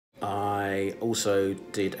I also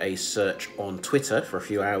did a search on Twitter for a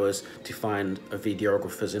few hours to find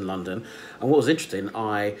videographers in London. And what was interesting,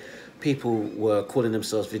 people were calling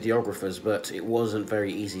themselves videographers, but it wasn't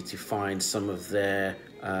very easy to find some of their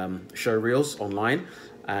show reels online.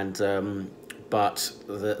 And but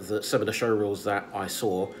some of the show reels that I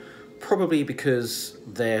saw, probably because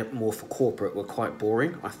they're more for corporate, were quite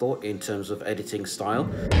boring, I thought, in terms of editing style.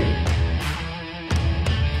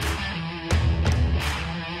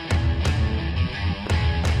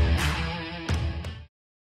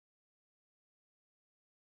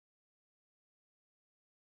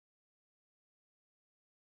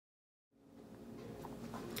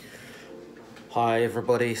 Hi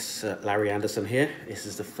everybody, it's Larry Anderson here. This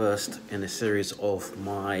is the first in a series of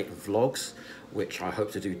my vlogs, which I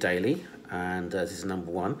hope to do daily, and this is number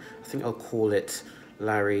one. I think I'll call it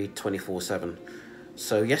Larry247.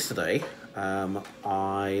 So yesterday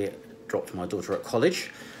I dropped my daughter at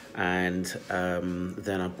college, and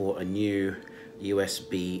then I bought a new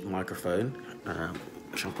USB microphone,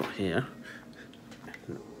 which I've got here,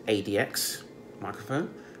 an ADX microphone,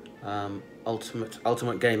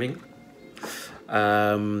 ultimate gaming.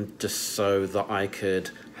 Just so that I could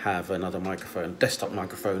have another microphone, desktop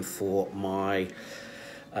microphone, for my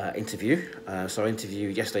interview. So yesterday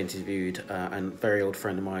I interviewed a very old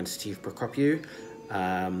friend of mine, Steve Prokopiou,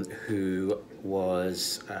 who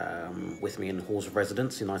was with me in Halls of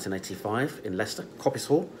Residence in 1985 in Leicester, Coppice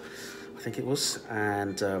Hall, I think it was.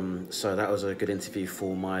 And so that was a good interview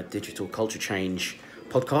for my Digital Culture Change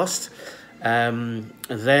podcast.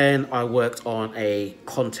 Then I worked on a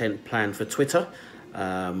content plan for Twitter,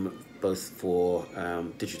 both for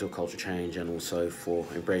Digital Culture Change and also for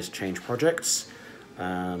Embrace Change projects.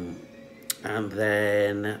 And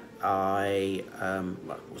then I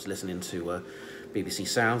was listening to BBC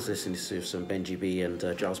Sounds, listening to some Benji B and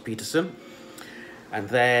Giles Peterson. And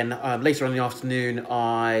then later on in the afternoon,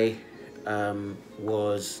 I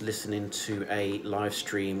was listening to a live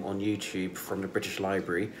stream on YouTube from the British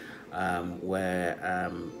Library, where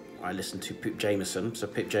I listened to Pip Jameson. So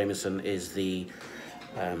Pip Jameson is the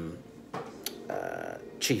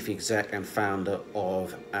chief exec and founder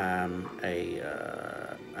of an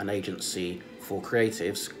agency for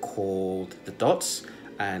creatives called The Dots,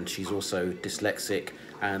 and she's also dyslexic,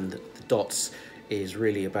 and The Dots is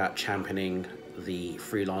really about championing the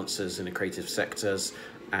freelancers in the creative sectors,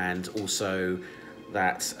 and also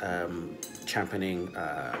that championing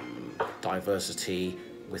diversity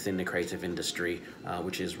within the creative industry,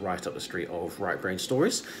 which is right up the street of Right Brain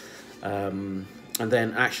Stories. And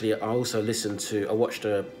then actually I also watched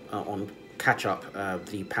on Catch Up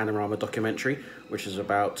the Panorama documentary, which is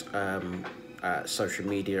about social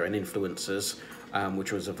media and influencers,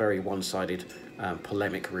 which was a very one-sided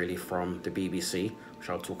polemic really from the BBC, which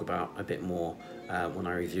I'll talk about a bit more when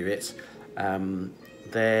I review it.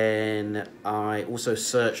 Then I also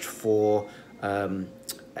searched for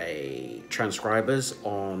transcribers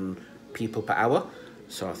on people per hour,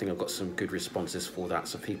 so I think I've got some good responses for that.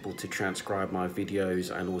 So people to transcribe my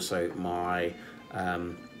videos and also my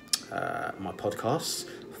my podcasts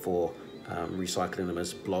for recycling them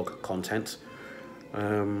as blog content.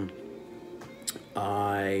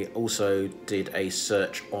 I also did a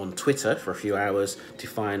search on Twitter for a few hours to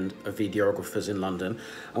find videographers in London,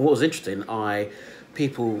 and what was interesting,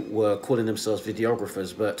 people were calling themselves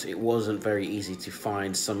videographers, but it wasn't very easy to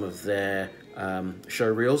find some of their show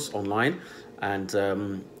reels online. And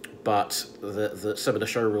but some of the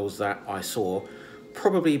show reels that I saw,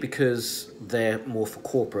 probably because they're more for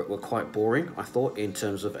corporate, were quite boring, I thought, in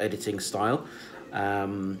terms of editing style.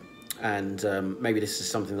 And maybe this is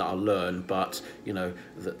something that I'll learn, but you know,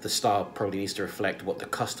 the style probably needs to reflect what the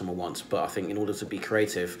customer wants. But I think in order to be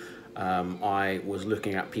creative, I was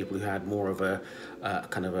looking at people who had more of a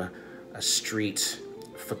kind of a street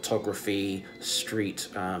photography, street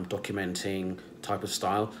documenting type of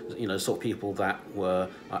style. You know, sort of people that were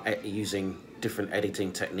using different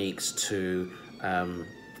editing techniques to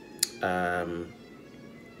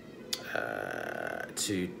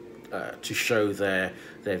show their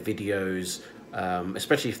videos,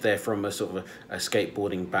 especially if they're from a sort of a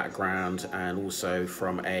skateboarding background, and also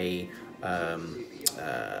from a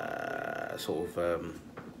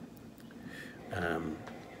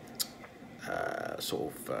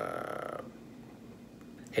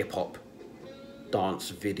hip-hop dance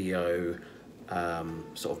video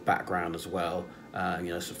sort of background as well.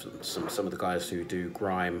 You know, some of the guys who do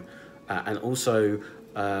grime, and also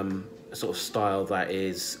a sort of style that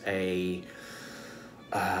is a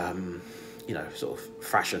you know, sort of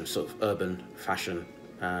fashion, sort of urban fashion,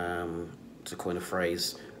 to coin a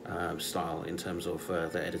phrase, style in terms of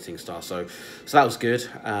the editing style. So that was good.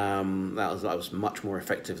 That was much more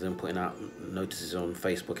effective than putting out notices on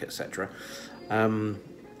Facebook, etc.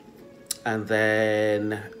 And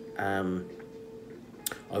then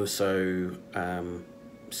I also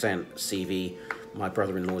sent CV. My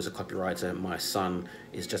brother-in-law is a copywriter. My son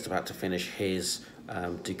is just about to finish his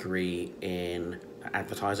degree in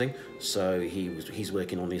advertising, so he's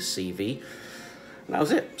working on his CV. And that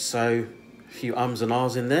was it. So a few ums and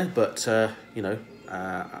ahs in there, but you know,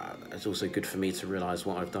 it's also good for me to realise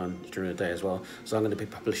what I've done during the day as well. So I'm going to be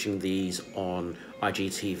publishing these on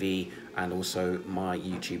IGTV and also my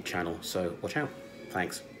YouTube channel. So watch out.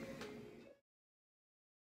 Thanks.